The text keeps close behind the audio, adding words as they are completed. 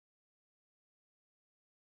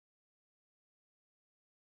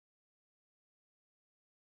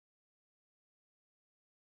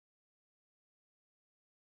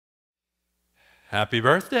Happy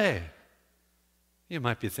birthday. You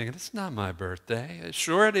might be thinking, it's not my birthday.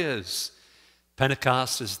 Sure it is.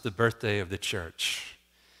 Pentecost is the birthday of the church.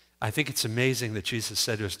 I think it's amazing that Jesus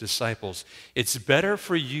said to his disciples, it's better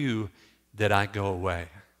for you that I go away.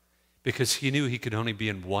 Because he knew he could only be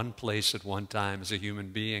in one place at one time as a human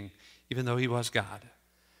being, even though he was God.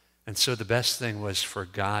 And so the best thing was for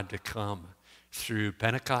God to come through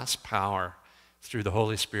Pentecost power, through the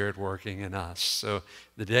Holy Spirit working in us. So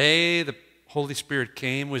the day the Holy Spirit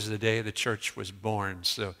came was the day the church was born.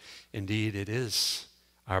 So indeed it is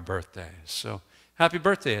our birthday. So happy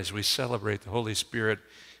birthday as we celebrate the Holy Spirit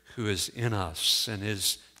who is in us and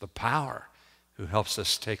is the power who helps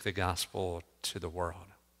us take the gospel to the world.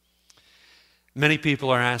 Many people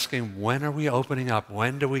are asking, when are we opening up?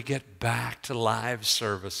 When do we get back to live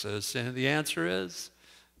services? And the answer is,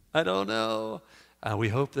 I don't know. We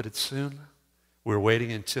hope that it's soon. We're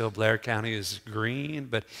waiting until Blair County is green,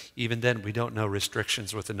 but even then we don't know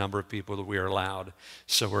restrictions with the number of people that we are allowed.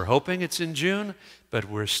 So we're hoping it's in June, but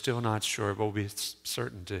we're still not sure. But we'll be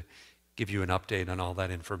certain to give you an update on all that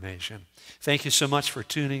information. Thank you so much for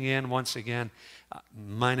tuning in once again.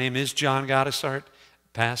 My name is John Goddesart,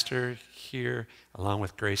 pastor here along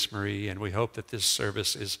with Grace Marie, and we hope that this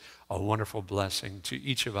service is a wonderful blessing to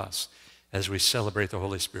each of us as we celebrate the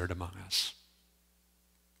Holy Spirit among us.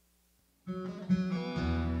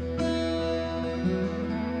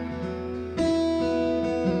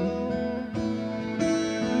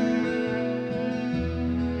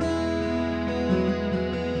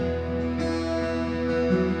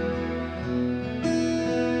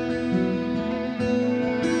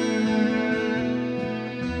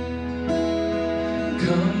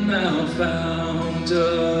 Come now, fount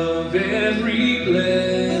of every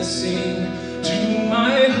blessing, to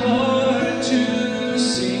my heart to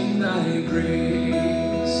sing thy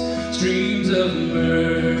grace. Streams of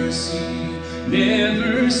mercy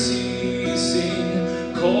never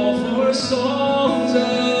ceasing, call for songs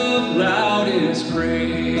of loudest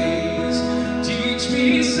praise. Teach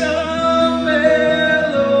me some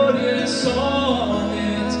melodious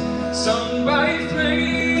sonnet sung by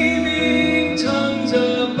flaming tongues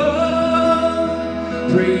above.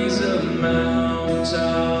 Praise the mount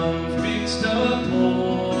I'm fixed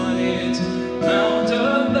upon it, mount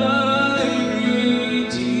of thy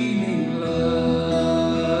redeeming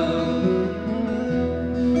love.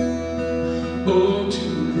 Oh,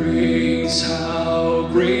 to grace how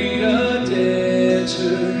great a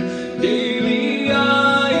debtor daily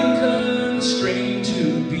I'm constrained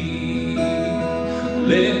to be.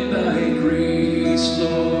 Let thy grace,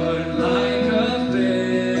 Lord, like a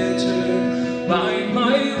fetter, bind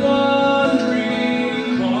my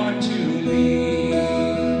wandering heart to thee.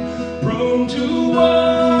 Prone to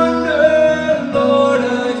wander, Lord,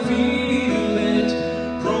 I feel it,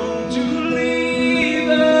 prone to leave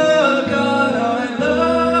the God I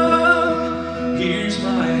love. Here's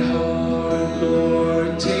my heart,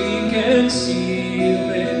 Lord, take and seal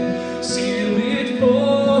it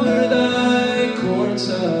for thy courts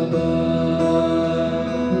above.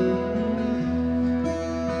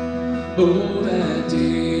 Oh, that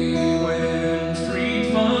day when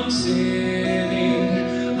freed from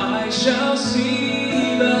sinning, I shall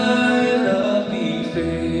see thy lovely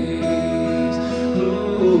face.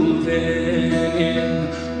 Oh, then in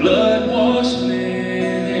blood-washed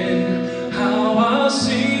linen, how I'll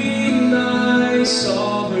sing thy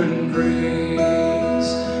sovereign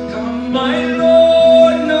praise. Come, my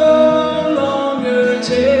Lord, no longer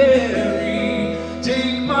tarry,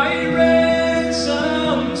 take my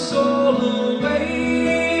ransom soul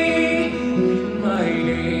away. Mine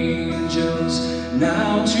angels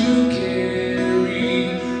now to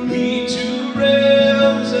carry me to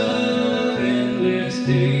realms of endless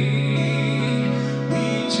day,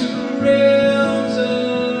 me to realms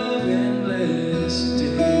of endless day.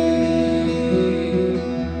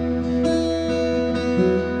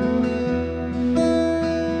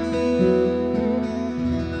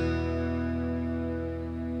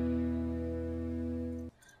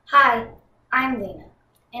 Hi, I'm Lena,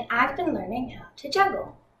 and I've been learning how to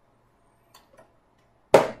juggle.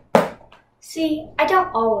 See, I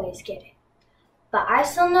don't always get it, but I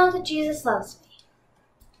still know that Jesus loves me.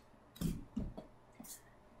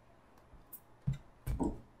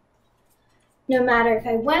 No matter if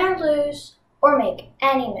I win or lose, or make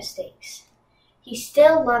any mistakes, He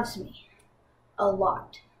still loves me a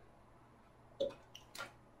lot.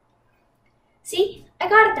 See, I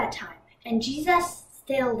got it that time, and Jesus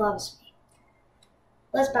still loves me.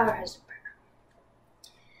 Let's bow our heads in prayer.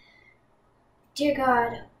 Dear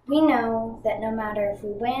God, we know that no matter if we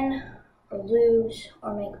win or lose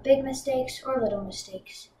or make big mistakes or little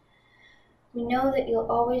mistakes, We know that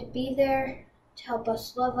you'll always be there to help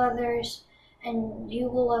us love others, and you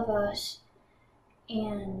will love us,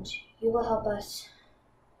 and you will help us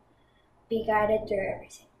be guided through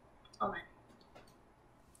everything. Amen.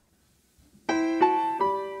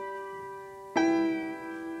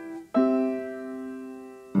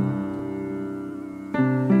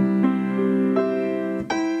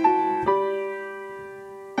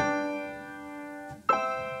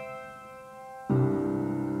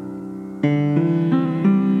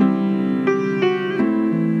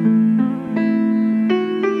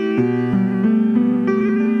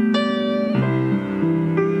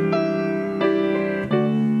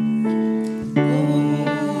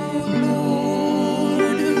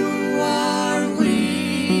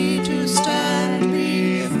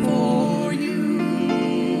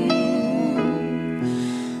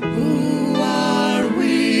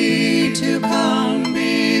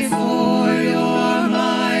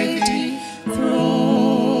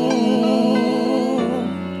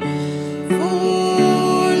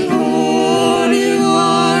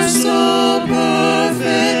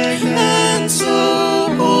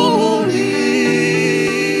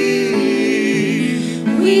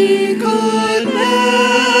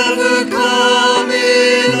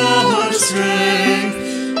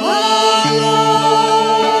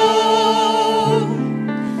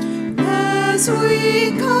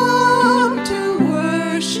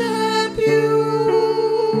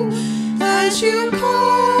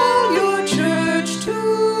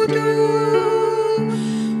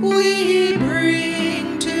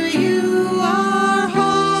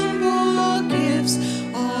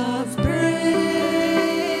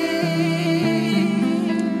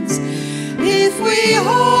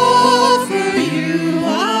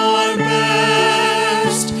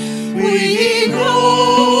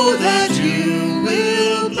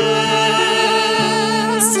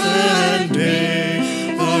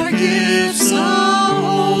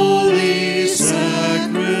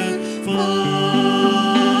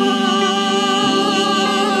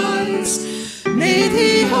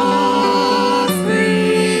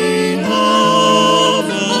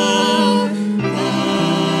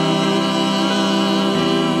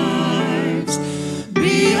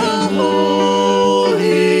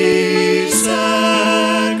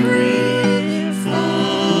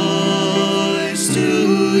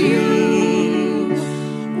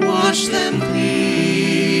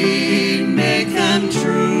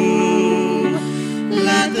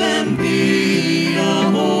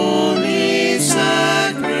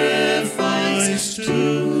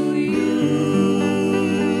 To you.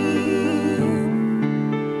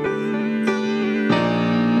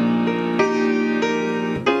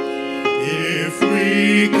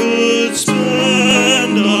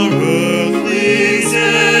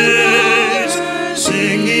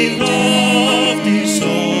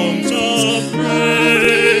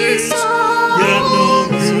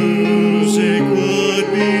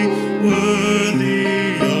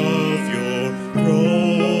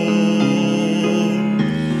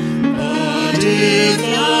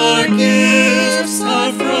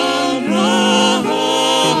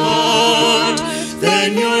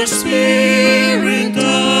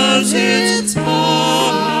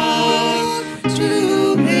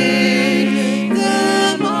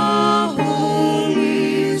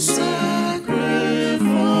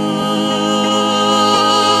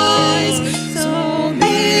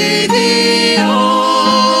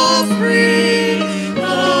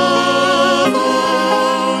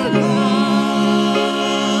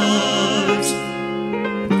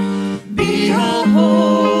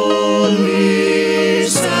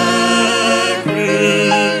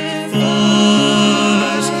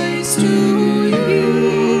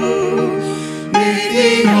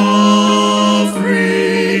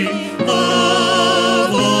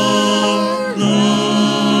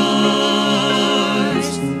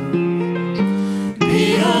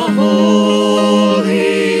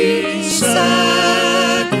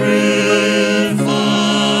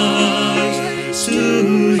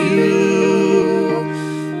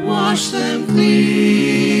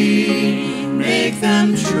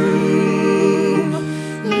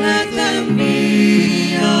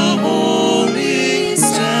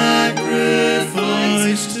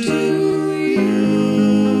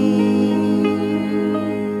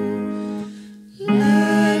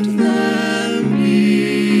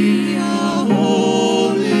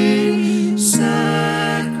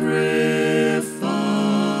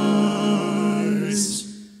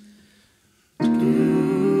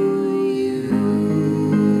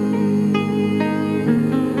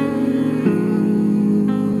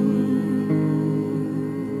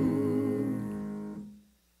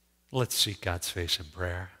 Let's seek God's face in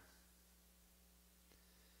prayer.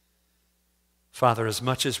 Father, as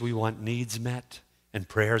much as we want needs met and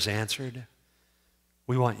prayers answered,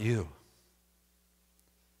 we want you.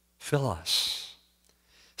 Fill us.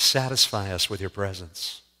 Satisfy us with your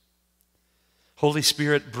presence. Holy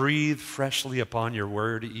Spirit, breathe freshly upon your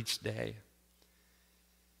word each day.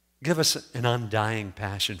 Give us an undying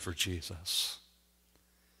passion for Jesus.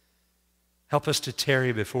 Help us to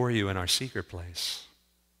tarry before you in our secret place.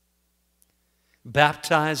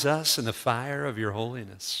 Baptize us in the fire of your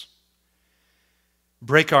holiness.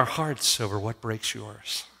 Break our hearts over what breaks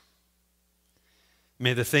yours.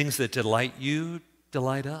 May the things that delight you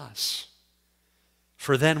delight us,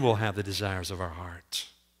 for then we'll have the desires of our heart.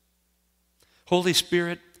 Holy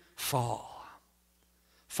Spirit, fall.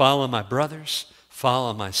 Fall on my brothers, fall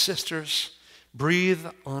on my sisters. Breathe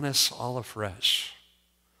on us all afresh.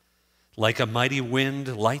 Like a mighty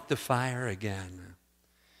wind, light the fire again.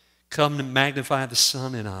 Come to magnify the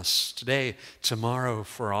sun in us today, tomorrow,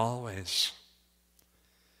 for always.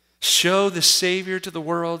 Show the Savior to the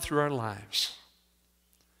world through our lives.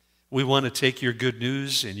 We want to take your good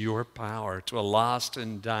news in your power to a lost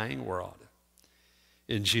and dying world.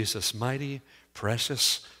 In Jesus' mighty,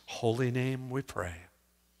 precious, holy name we pray.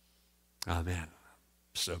 Amen.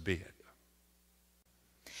 So be it.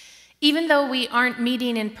 Even though we aren't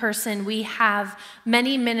meeting in person, we have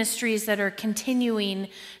many ministries that are continuing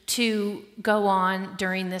to go on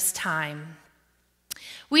during this time.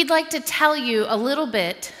 We'd like to tell you a little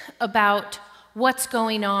bit about what's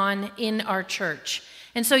going on in our church.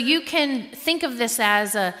 And so you can think of this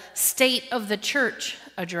as a state of the church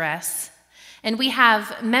address. And we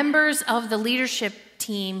have members of the leadership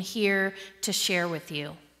team here to share with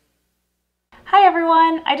you. Hi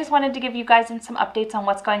everyone, I just wanted to give you guys some updates on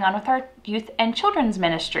what's going on with our youth and children's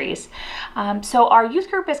ministries. So our youth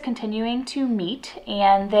group is continuing to meet,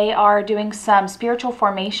 and they are doing some spiritual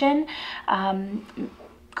formation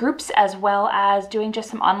groups, as well as doing just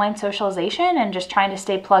some online socialization and just trying to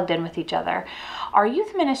stay plugged in with each other. Our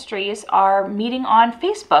youth ministries are meeting on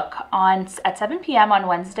Facebook at 7 p.m. on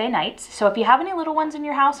Wednesday nights. So if you have any little ones in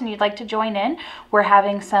your house and you'd like to join in, we're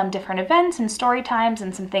having some different events and story times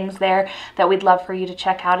and some things there that we'd love for you to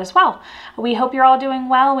check out as well. We hope you're all doing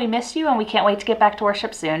well. We miss you, and we can't wait to get back to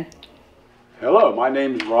worship soon. Hello, my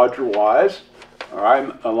name is Roger Wise.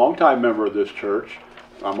 I'm a longtime member of this church.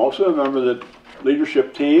 I'm also a member of the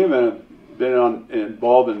leadership team and have been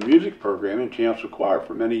involved in the music program in chancel choir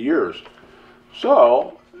for many years.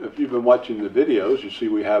 So, if you've been watching the videos, you see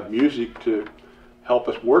we have music to help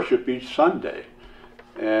us worship each Sunday.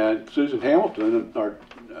 And Susan Hamilton, our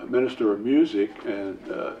minister of music,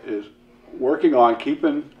 is working on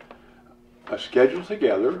keeping a schedule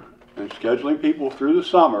together and scheduling people through the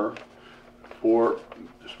summer for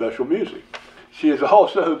special music. She has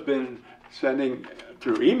also been sending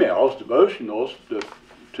through emails, devotionals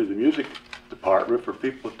to the music department for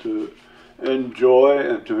people to enjoy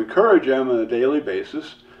and to encourage them on a daily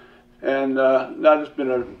basis. And that has been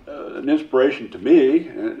an inspiration to me,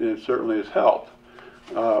 and it certainly has helped.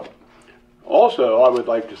 Also, I would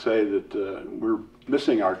like to say that we're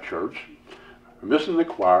missing our church, we're missing the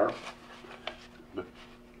choir, but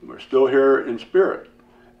we're still here in spirit.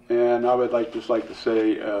 And I would just like to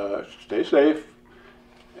say, stay safe,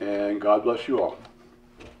 and God bless you all.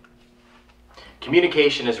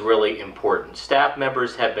 Communication is really important. Staff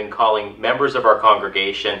members have been calling members of our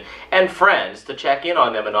congregation and friends to check in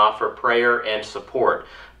on them and offer prayer and support.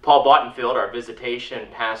 Paul Bottenfield, our visitation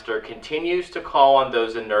pastor, continues to call on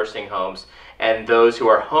those in nursing homes and those who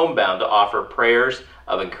are homebound to offer prayers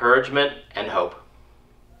of encouragement and hope.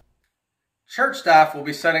 Church staff will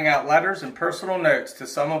be sending out letters and personal notes to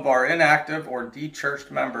some of our inactive or de-churched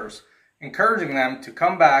members, encouraging them to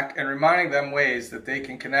come back and reminding them ways that they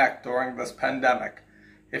can connect during this pandemic.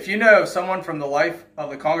 If you know someone from the life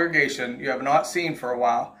of the congregation you have not seen for a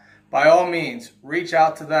while, by all means, reach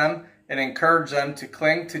out to them and encourage them to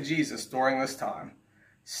cling to Jesus during this time.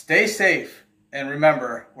 Stay safe, and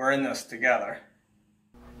remember, we're in this together.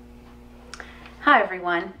 Hi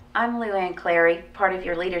everyone, I'm Lou Ann Clary, part of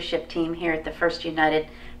your leadership team here at the First United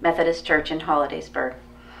Methodist Church in Hollidaysburg.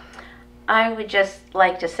 I would just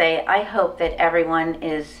like to say I hope that everyone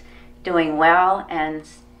is doing well and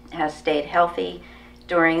has stayed healthy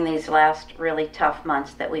during these last really tough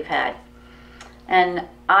months that we've had. And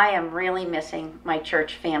I am really missing my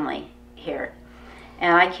church family here.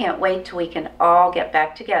 And I can't wait till we can all get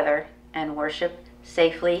back together and worship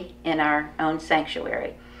safely in our own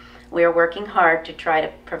sanctuary. We are working hard to try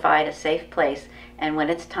to provide a safe place, and when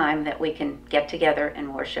it's time that we can get together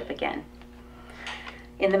and worship again.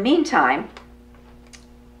 In the meantime,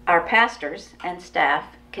 our pastors and staff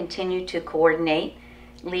continue to coordinate,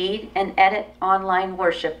 lead, and edit online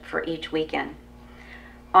worship for each weekend.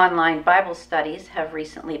 Online Bible studies have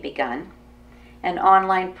recently begun, and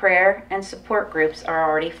online prayer and support groups are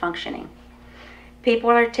already functioning. People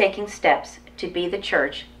are taking steps to be the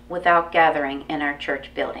church without gathering in our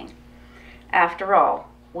church building. After all,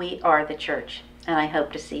 we are the church, and I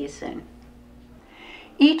hope to see you soon.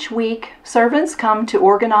 Each week, servants come to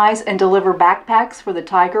organize and deliver backpacks for the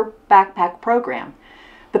Tiger Backpack Program.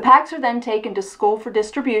 The packs are then taken to school for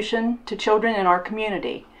distribution to children in our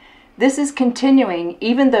community. This is continuing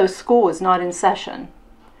even though school is not in session.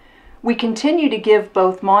 We continue to give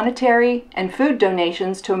both monetary and food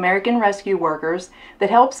donations to American rescue workers that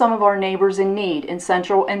help some of our neighbors in need in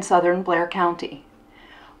central and southern Blair County.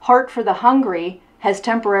 Heart for the Hungry has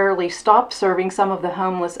temporarily stopped serving some of the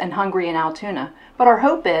homeless and hungry in Altoona, but our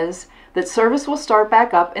hope is that service will start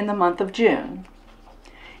back up in the month of June.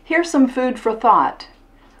 Here's some food for thought.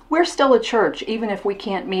 We're still a church even if we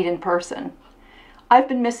can't meet in person. I've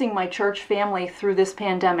been missing my church family through this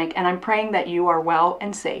pandemic, and I'm praying that you are well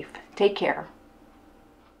and safe. Take care.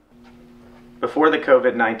 Before the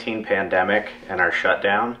COVID-19 pandemic and our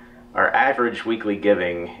shutdown, our average weekly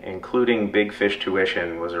giving, including Big Fish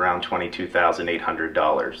tuition, was around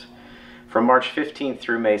 $22,800. From March 15th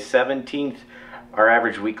through May 17th, our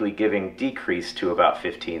average weekly giving decreased to about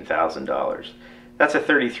 $15,000. That's a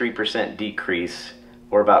 33% decrease,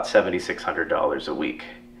 or about $7,600 a week.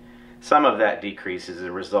 Some of that decrease is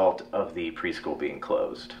a result of the preschool being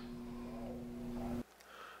closed.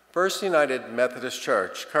 First United Methodist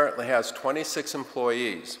Church currently has 26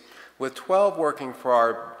 employees, with 12 working for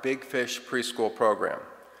our Big Fish preschool program.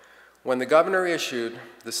 When the governor issued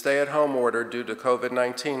the stay-at-home order due to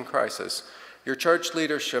COVID-19 crisis, your church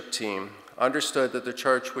leadership team understood that the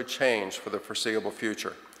church would change for the foreseeable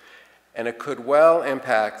future, and it could well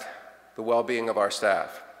impact the well-being of our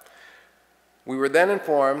staff. We were then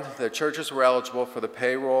informed that churches were eligible for the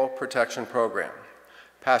Payroll Protection Program.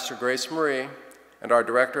 Pastor Grace Marie and our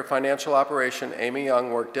Director of Financial Operation, Amy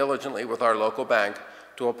Young, worked diligently with our local bank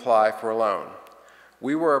to apply for a loan.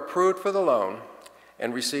 We were approved for the loan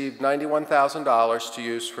and received $91,000 to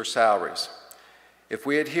use for salaries. If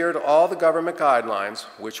we adhere to all the government guidelines,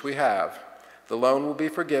 which we have, the loan will be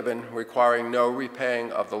forgiven, requiring no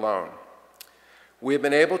repaying of the loan. We have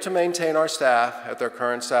been able to maintain our staff at their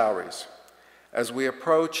current salaries. As we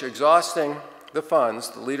approach exhausting the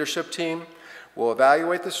funds, the leadership team will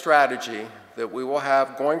evaluate the strategy that we will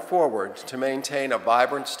have going forward to maintain a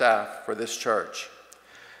vibrant staff for this church.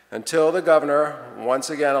 Until the governor once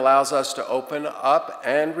again allows us to open up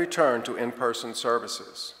and return to in-person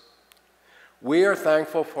services. We are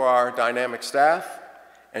thankful for our dynamic staff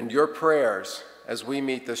and your prayers as we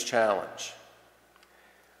meet this challenge.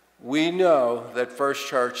 We know that First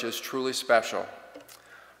Church is truly special.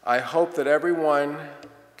 I hope that everyone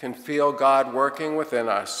can feel God working within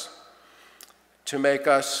us to make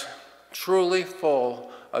us truly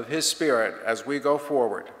full of His Spirit as we go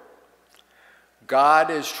forward. God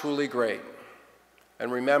is truly great.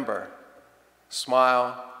 And remember,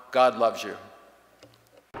 smile, God loves you.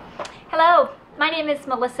 Hello, my name is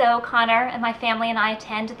Melissa O'Connor, and my family and I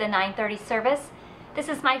attend the 9:30 service. This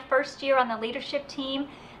is my first year on the leadership team,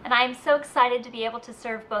 and I am so excited to be able to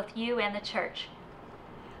serve both you and the church.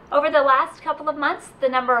 Over the last couple of months, the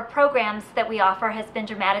number of programs that we offer has been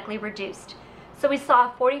dramatically reduced. So we saw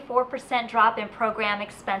a 44% drop in program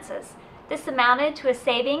expenses. This amounted to a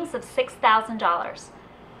savings of $6,000.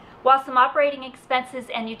 While some operating expenses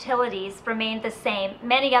and utilities remained the same,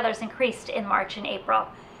 many others increased in March and April.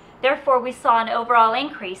 Therefore, we saw an overall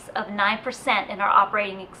increase of 9% in our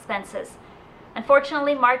operating expenses.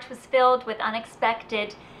 Unfortunately, March was filled with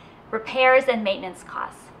unexpected repairs and maintenance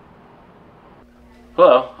costs.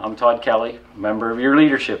 Hello, I'm Todd Kelly, member of your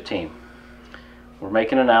leadership team. We're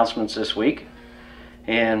making announcements this week,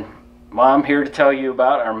 and I'm here to tell you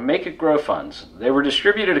about our Make It Grow funds. They were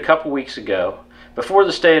distributed a couple weeks ago before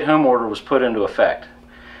the stay-at-home order was put into effect.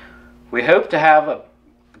 We hope to have a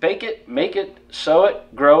Bake It, Make It, Sow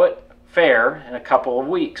It, Grow It fair in a couple of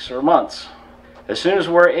weeks or months. As soon as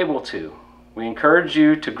we're able to, we encourage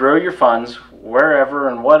you to grow your funds wherever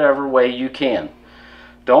and whatever way you can.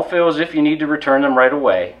 Don't feel as if you need to return them right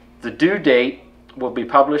away. The due date will be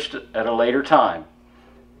published at a later time.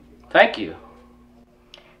 Thank you.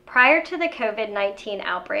 Prior to the COVID-19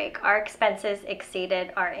 outbreak, our expenses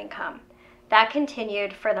exceeded our income. That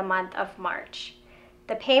continued for the month of March.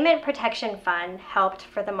 The Payment Protection Fund helped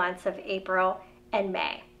for the months of April and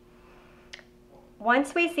May.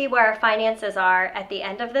 Once we see where our finances are at the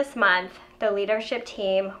end of this month, the leadership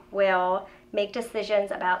team will make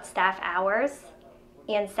decisions about staff hours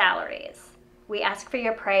and salaries. We ask for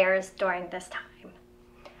your prayers during this time.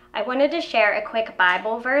 I wanted to share a quick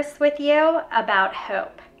Bible verse with you about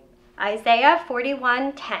hope. Isaiah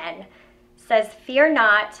 41:10 says, "Fear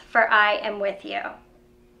not, for I am with you.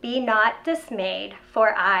 Be not dismayed,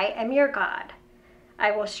 for I am your God.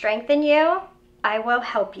 I will strengthen you, I will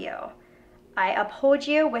help you. I uphold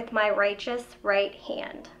you with my righteous right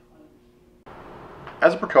hand."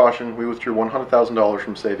 As a precaution, we withdrew $100,000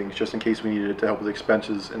 from savings just in case we needed it to help with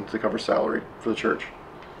expenses and to cover salary for the church.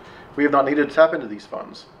 We have not needed to tap into these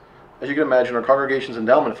funds. As you can imagine, our congregation's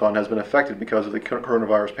endowment fund has been affected because of the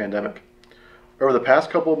coronavirus pandemic. Over the past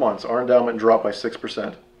couple of months, our endowment dropped by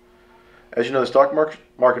 6%. As you know, the stock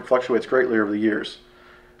market fluctuates greatly over the years.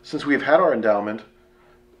 Since we've had our endowment,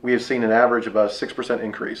 we have seen an average of about a 6%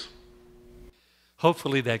 increase.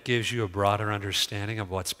 Hopefully that gives you a broader understanding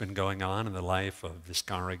of what's been going on in the life of this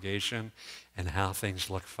congregation and how things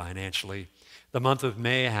look financially. The month of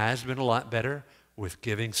May has been a lot better with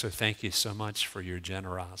giving, so thank you so much for your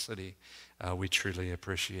generosity. We truly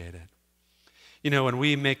appreciate it. You know, when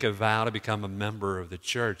we make a vow to become a member of the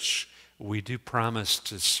church, we do promise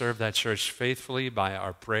to serve that church faithfully by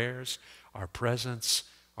our prayers, our presence,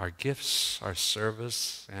 our gifts, our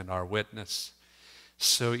service, and our witness.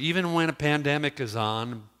 So even when a pandemic is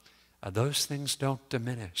on, those things don't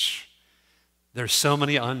diminish. There's so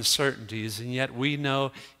many uncertainties, and yet we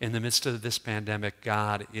know in the midst of this pandemic,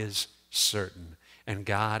 God is certain and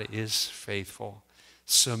God is faithful.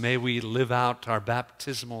 So may we live out our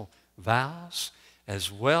baptismal vows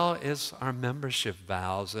as well as our membership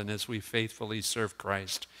vows, and as we faithfully serve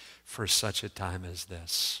Christ for such a time as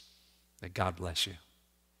this. May God bless you.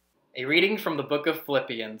 A reading from the book of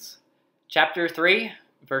Philippians, chapter 3,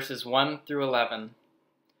 verses 1 through 11.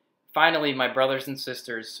 Finally, my brothers and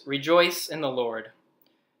sisters, rejoice in the Lord.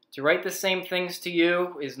 To write the same things to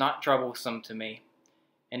you is not troublesome to me,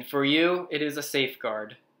 and for you it is a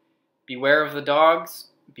safeguard. Beware of the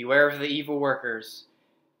dogs, beware of the evil workers,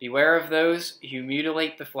 beware of those who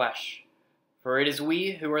mutilate the flesh. For it is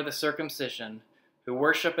we who are the circumcision, who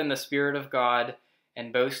worship in the Spirit of God,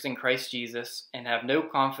 and boast in Christ Jesus, and have no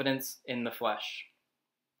confidence in the flesh.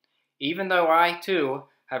 Even though I, too,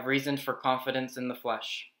 have reason for confidence in the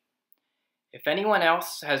flesh. If anyone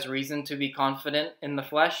else has reason to be confident in the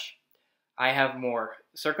flesh, I have more.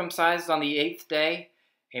 Circumcised on the 8th day,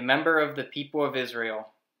 a member of the people of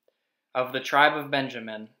Israel, of the tribe of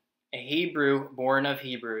Benjamin, a Hebrew born of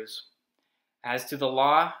Hebrews. As to the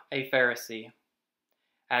law, a Pharisee.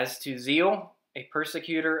 As to zeal, a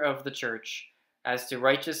persecutor of the church. As to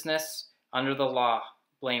righteousness, under the law,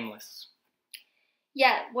 blameless.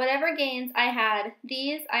 Yet whatever gains I had,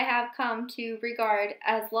 these I have come to regard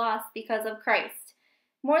as loss because of Christ.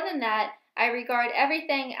 More than that, I regard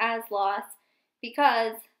everything as loss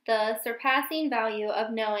because the surpassing value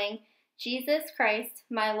of knowing Jesus Christ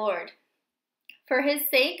my Lord. For his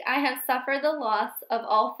sake I have suffered the loss of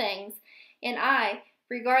all things, and I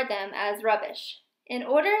regard them as rubbish, in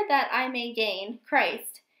order that I may gain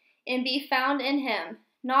Christ, and be found in him,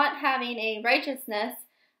 not having a righteousness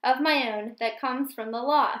of my own that comes from the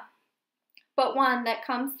law, but one that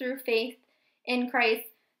comes through faith in Christ,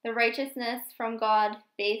 the righteousness from God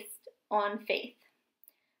based on faith.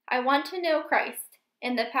 I want to know Christ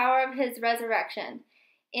and the power of his resurrection,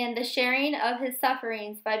 and the sharing of his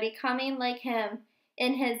sufferings by becoming like him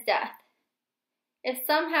in his death, if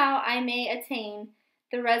somehow I may attain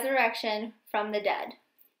the resurrection from the dead.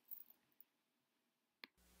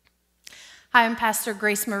 Hi, I'm Pastor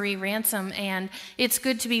Grace Marie Ransom, and it's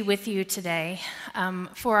good to be with you today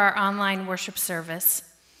for our online worship service.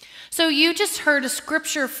 So you just heard a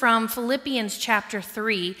scripture from Philippians chapter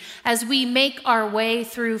 3 as we make our way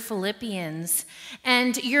through Philippians.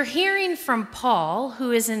 And you're hearing from Paul,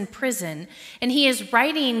 who is in prison, and he is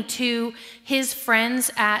writing to his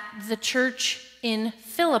friends at the church in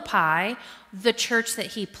Philippi, the church that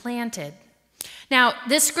he planted. Now,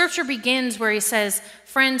 this scripture begins where he says,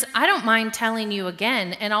 "Friends, I don't mind telling you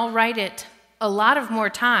again, and I'll write it a lot of more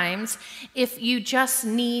times if you just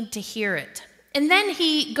need to hear it." And then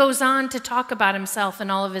he goes on to talk about himself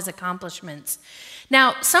and all of his accomplishments.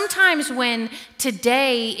 Now, sometimes when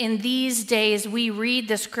today, in these days, we read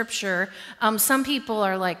the scripture, some people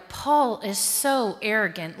are like, Paul is so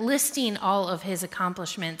arrogant, listing all of his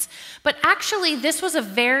accomplishments. But actually, this was a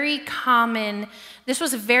very common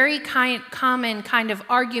kind of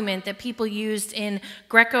argument that people used in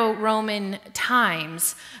Greco-Roman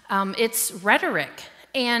times. It's rhetoric.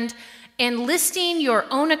 And listing your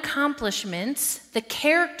own accomplishments, the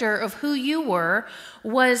character of who you were,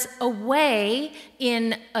 was a way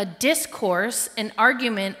in a discourse, an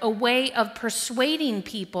argument, a way of persuading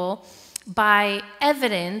people by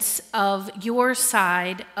evidence of your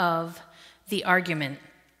side of the argument.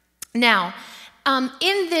 Now,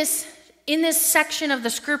 in this section of the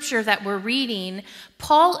scripture that we're reading,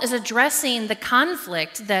 Paul is addressing the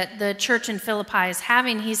conflict that the church in Philippi is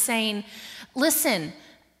having. He's saying, listen,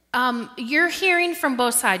 you're hearing from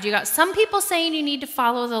both sides. You got some people saying you need to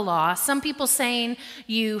follow the law, some people saying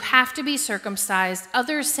you have to be circumcised,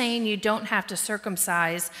 others saying you don't have to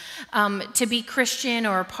circumcise to be Christian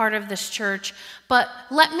or a part of this church. But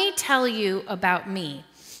let me tell you about me.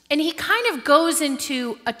 And he kind of goes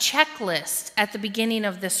into a checklist at the beginning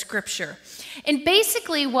of this scripture. And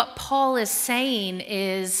basically what Paul is saying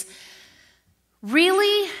is,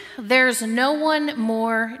 really, there's no one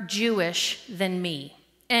more Jewish than me.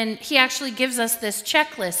 And he actually gives us this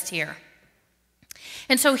checklist here.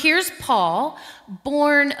 And so here's Paul,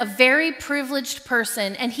 born a very privileged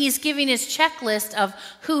person, and he's giving his checklist of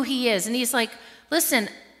who he is. And he's like, listen,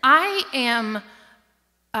 I am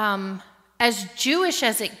as Jewish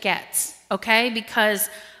as it gets, okay? Because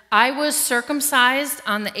I was circumcised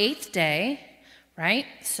on the 8th day, right?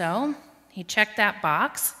 So he checked that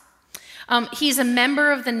box. He's a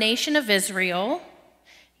member of the nation of Israel.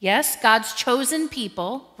 Yes, God's chosen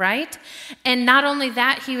people, right? And not only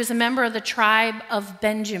that, he was a member of the tribe of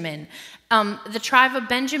Benjamin. The tribe of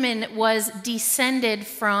Benjamin was descended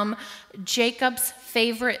from Jacob's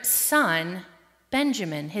favorite son,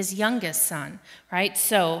 Benjamin, his youngest son, right?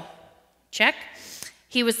 So, check.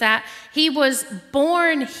 He was that. He was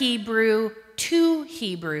born Hebrew to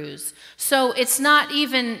Hebrews. So it's not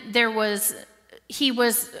even, he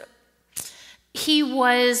was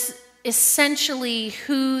essentially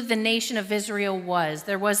who the nation of Israel was.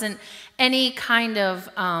 There wasn't any kind of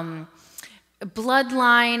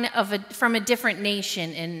bloodline from a different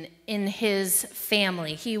nation in his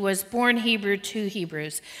family. He was born Hebrew to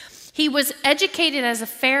Hebrews. He was educated as a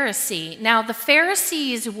Pharisee. Now, the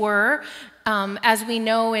Pharisees were, as we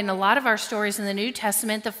know in a lot of our stories in the New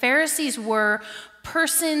Testament, the Pharisees were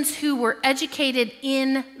persons who were educated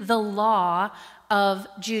in the law of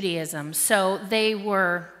Judaism. So they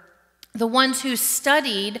were the ones who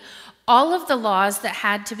studied all of the laws that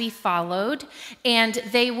had to be followed, and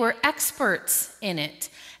they were experts in it.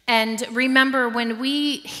 And remember, when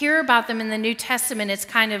we hear about them in the New Testament, it's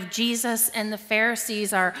kind of Jesus and the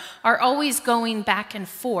Pharisees are always going back and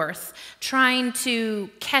forth, trying to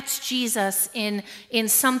catch Jesus in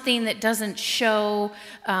something that doesn't show,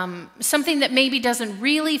 something that maybe doesn't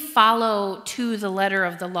really follow to the letter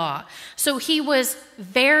of the law. So he was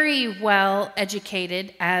very well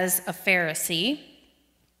educated as a Pharisee.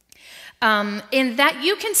 In that,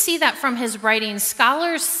 you can see that from his writings.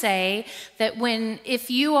 Scholars say that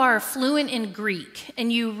if you are fluent in Greek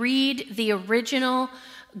and you read the original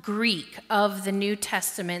Greek of the New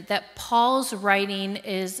Testament, that Paul's writing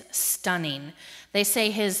is stunning. They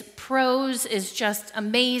say his prose is just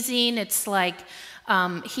amazing. It's like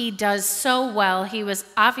he does so well. He was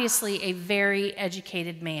obviously a very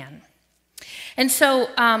educated man. And so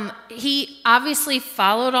he obviously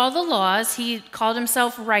followed all the laws. He called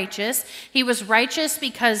himself righteous. He was righteous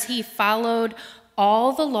because he followed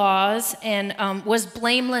all the laws and was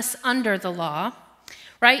blameless under the law,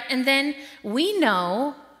 right? And then we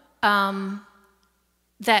know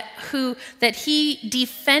that he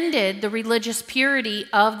defended the religious purity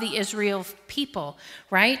of the Israel people,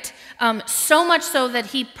 right? So much so that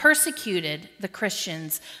he persecuted the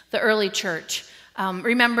Christians, the early church.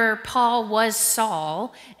 Remember, Paul was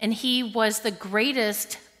Saul, and he was the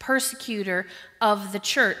greatest persecutor of the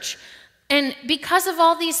church. And because of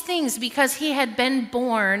all these things, because he had been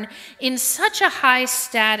born in such a high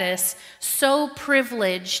status, so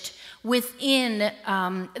privileged within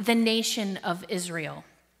the nation of Israel.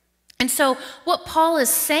 And so what Paul is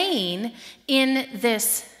saying in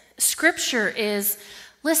this scripture is,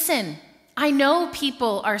 listen, I know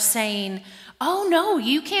people are saying, oh no,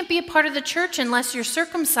 you can't be a part of the church unless you're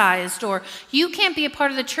circumcised, or you can't be a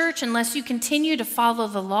part of the church unless you continue to follow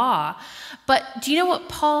the law. But do you know what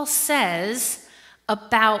Paul says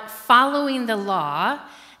about following the law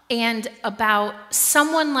and about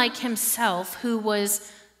someone like himself who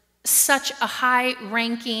was such a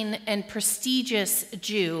high-ranking and prestigious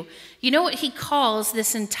Jew? You know what he calls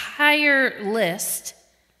this entire list?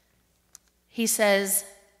 He says,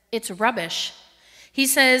 it's rubbish. He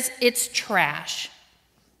says, it's trash.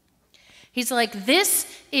 He's like, this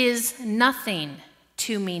is nothing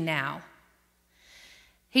to me now.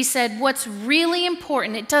 He said, what's really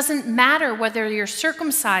important, it doesn't matter whether you're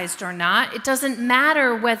circumcised or not. It doesn't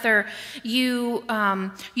matter whether you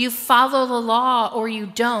follow the law or you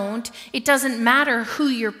don't. It doesn't matter who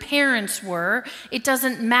your parents were. It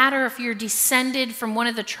doesn't matter if you're descended from one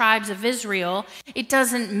of the tribes of Israel. It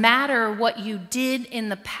doesn't matter what you did in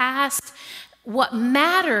the past. What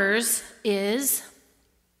matters is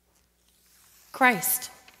Christ.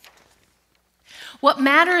 What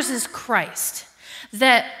matters is Christ.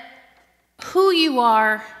 That who you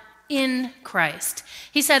are in Christ.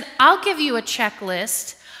 He said, I'll give you a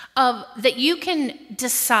checklist of that you can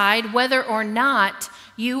decide whether or not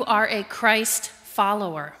you are a Christ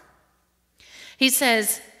follower. He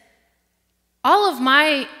says, all of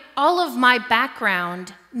my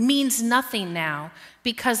background means nothing now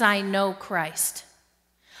because I know Christ.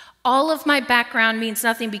 All of my background means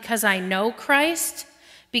nothing because I know Christ,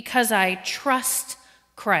 because I trust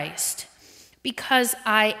Christ, because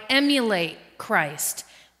I emulate Christ,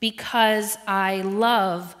 because I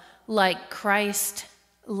love like Christ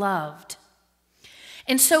loved.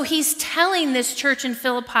 And so he's telling this church in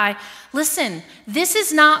Philippi, listen, this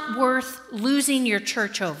is not worth losing your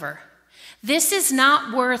church over. This is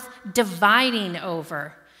not worth dividing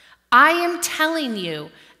over. I am telling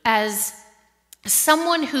you, as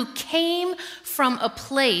someone who came from a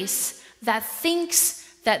place that thinks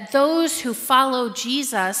that those who follow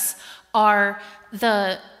Jesus are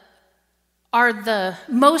the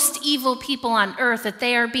most evil people on earth, that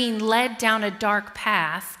they are being led down a dark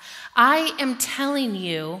path, I am telling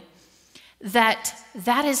you that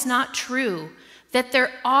that is not true, that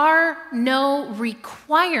there are no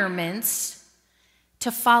requirements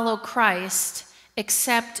to follow Christ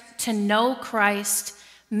except to know Christ,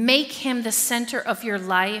 make him the center of your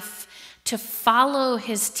life, to follow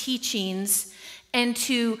his teachings, and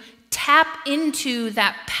to tap into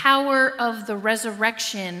that power of the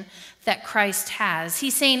resurrection that Christ has.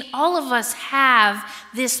 He's saying all of us have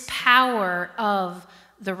this power of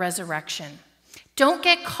the resurrection. Don't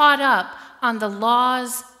get caught up on the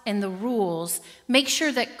laws and the rules. Make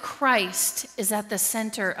sure that Christ is at the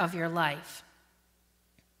center of your life.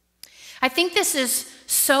 I think this is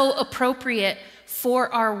so appropriate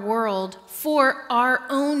for our world, for our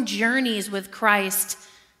own journeys with Christ,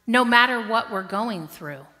 no matter what we're going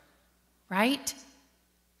through. Right?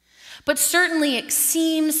 But certainly it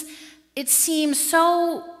seems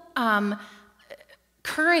so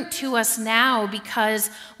current to us now because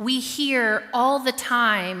we hear all the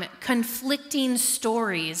time conflicting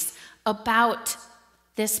stories about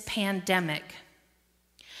this pandemic.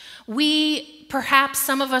 Perhaps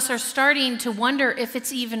some of us are starting to wonder if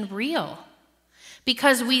it's even real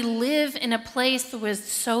because we live in a place with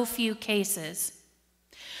so few cases.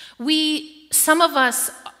 Some of us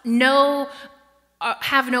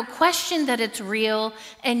have no question that it's real,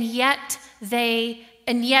 and yet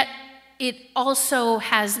it also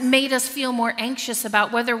has made us feel more anxious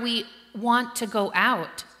about whether we want to go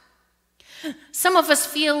out. Some of us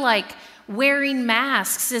feel like wearing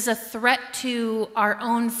masks is a threat to our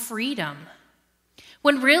own freedom,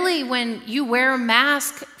 when really, when you wear a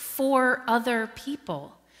mask for other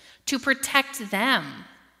people, to protect them.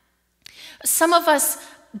 Some of us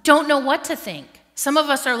don't know what to think. Some of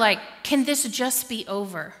us are like, can this just be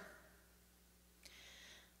over?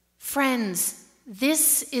 Friends,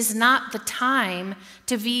 this is not the time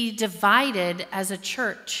to be divided as a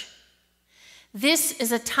church. This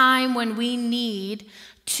is a time when we need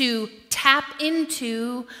to tap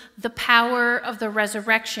into the power of the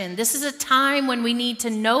resurrection. This is a time when we need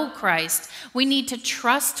to know Christ. We need to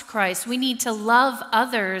trust Christ. We need to love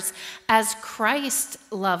others as Christ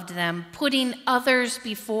loved them, putting others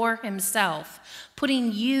before himself,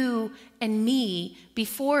 putting you and me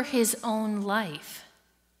before his own life.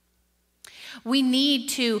 We need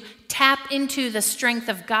to tap into the strength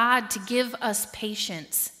of God to give us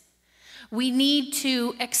patience. We need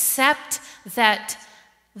to accept that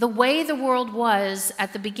the way the world was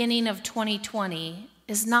at the beginning of 2020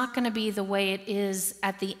 is not going to be the way it is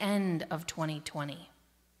at the end of 2020.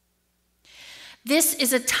 This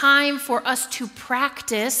is a time for us to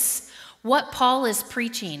practice what Paul is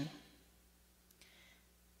preaching.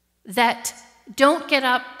 That don't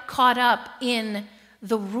get caught up in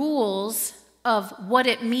the rules of what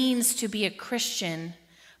it means to be a Christian,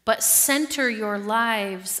 but center your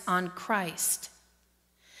lives on Christ.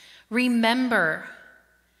 Remember,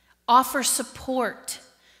 offer support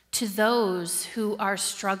to those who are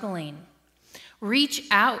struggling. Reach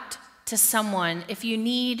out to someone if you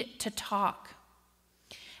need to talk.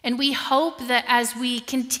 And we hope that as we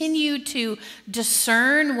continue to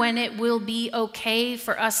discern when it will be okay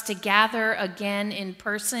for us to gather again in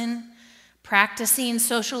person, practicing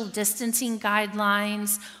social distancing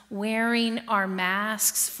guidelines, wearing our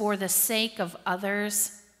masks for the sake of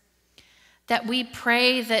others, that we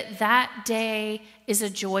pray that that day is a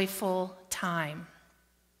joyful time.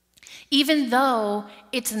 Even though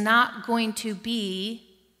it's not going to be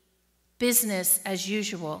business as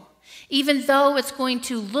usual, even though it's going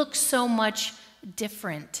to look so much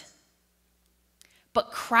different.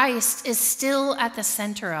 But Christ is still at the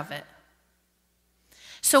center of it.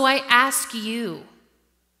 So I ask you,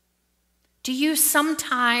 do you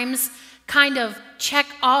sometimes kind of check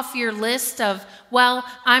off your list of, well,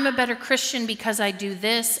 I'm a better Christian because I do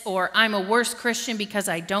this, or I'm a worse Christian because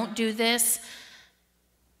I don't do this?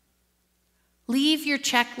 Leave your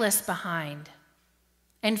checklist behind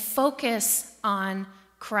and focus on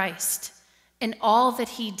Christ and all that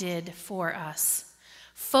he did for us.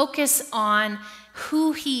 Focus on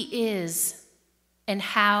who he is and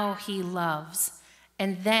how he loves,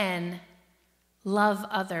 and then love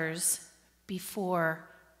others before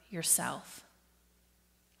yourself.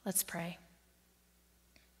 Let's pray.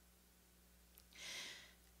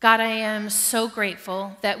 God, I am so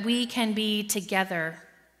grateful that we can be together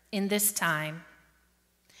in this time,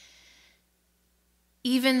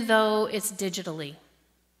 even though it's digitally,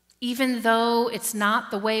 even though it's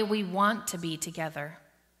not the way we want to be together.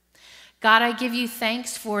 God, I give you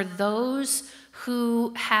thanks for those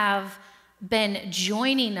who have been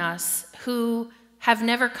joining us, who have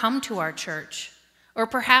never come to our church, or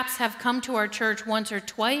perhaps have come to our church once or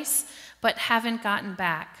twice, but haven't gotten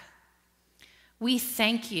back. We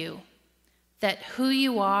thank you that who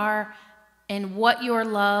you are and what your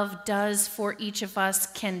love does for each of us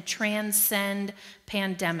can transcend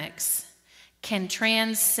pandemics, can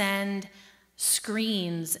transcend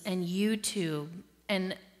screens and YouTube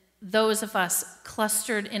and those of us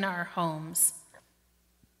clustered in our homes.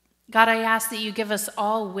 God, I ask that you give us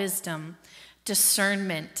all wisdom,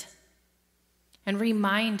 discernment, and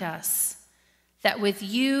remind us that with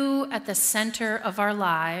you at the center of our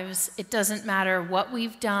lives, it doesn't matter what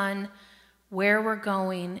we've done, where we're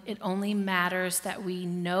going, it only matters that we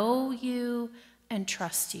know you and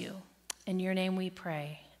trust you. In your name we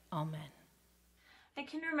pray, amen. I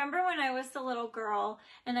can remember when I was a little girl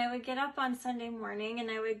and I would get up on Sunday morning and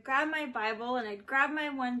I would grab my Bible and I'd grab my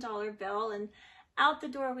 $1 bill, and out the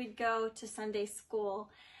door we'd go to Sunday school.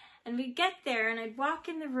 And we'd get there and I'd walk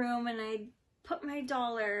in the room and I'd put my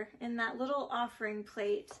dollar in that little offering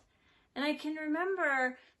plate. And I can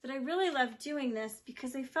remember that I really loved doing this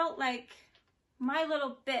because I felt like my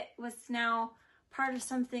little bit was now part of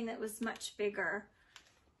something that was much bigger.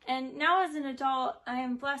 And now as an adult, I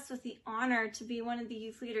am blessed with the honor to be one of the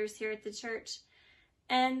youth leaders here at the church.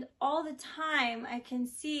 And all the time I can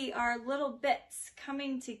see our little bits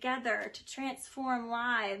coming together to transform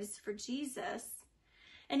lives for Jesus.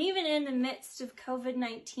 And even in the midst of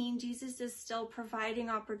COVID-19, Jesus is still providing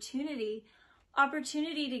opportunity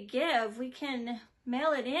to give. We can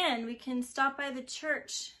mail it in, we can stop by the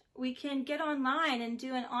church, we can get online and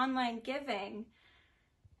do an online giving.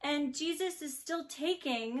 And Jesus is still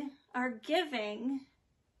taking our giving,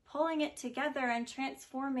 pulling it together and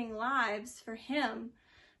transforming lives for him.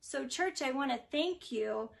 So church, I want to thank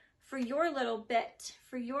you for your little bit,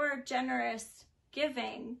 for your generous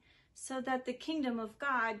giving, so that the kingdom of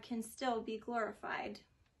God can still be glorified.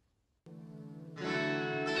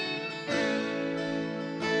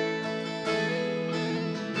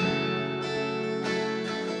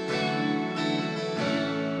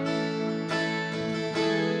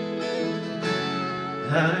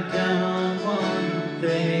 I count on one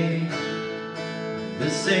thing, the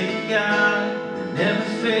same God that never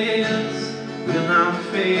fails will not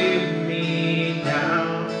fail me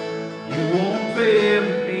now. You won't fail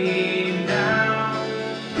me now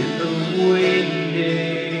in the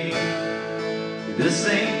waiting. The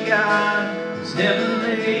same God who's never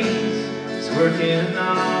late is working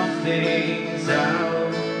all things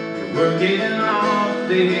out. You're working all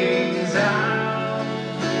things out.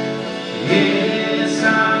 Yes, I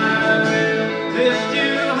will lift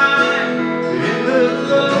you high in the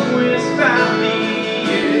lowest valley.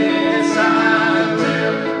 Yes, I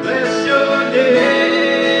will bless your name.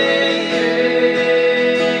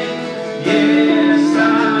 Yes, I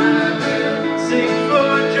will sing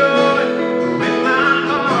for joy when my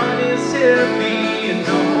heart is heavy and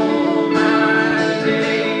all my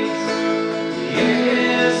days.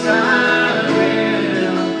 Yes, I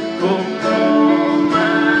will for all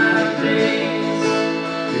my days.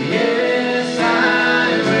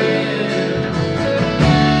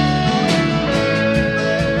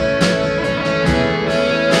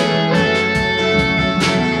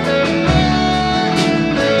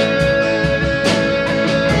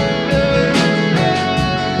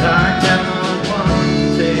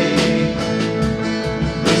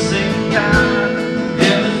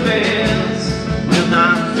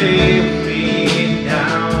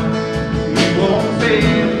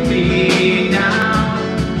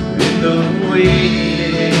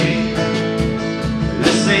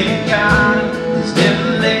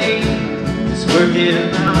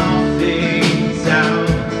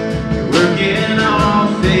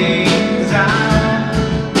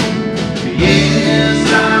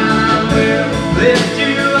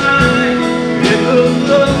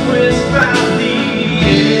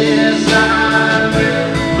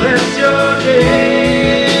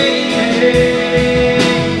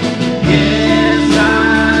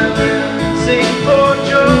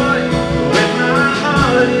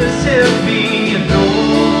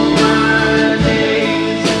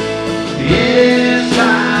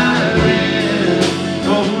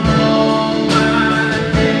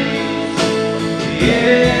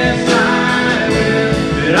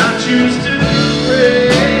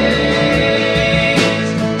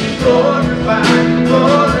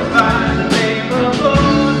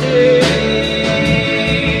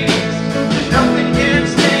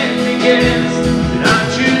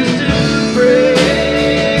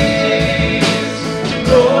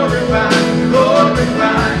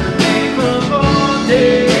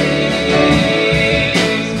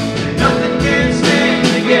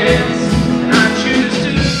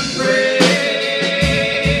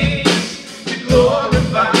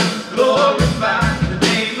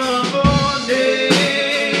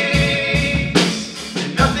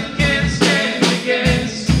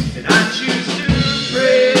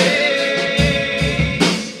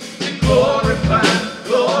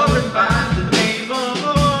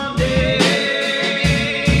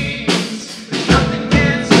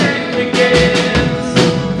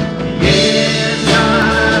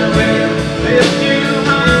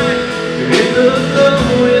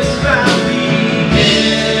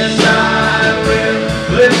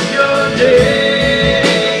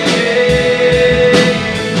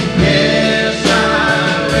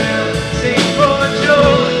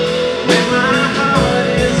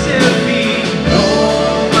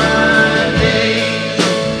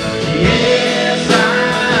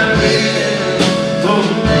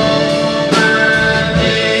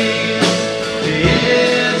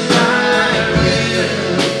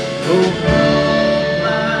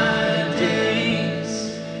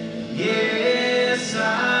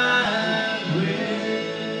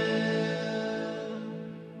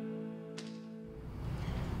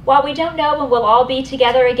 While we don't know when we'll all be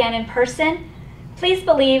together again in person, please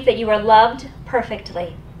believe that you are loved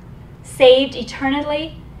perfectly, saved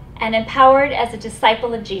eternally, and empowered as a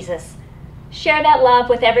disciple of Jesus. Share that love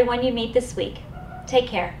with everyone you meet this week. Take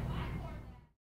care.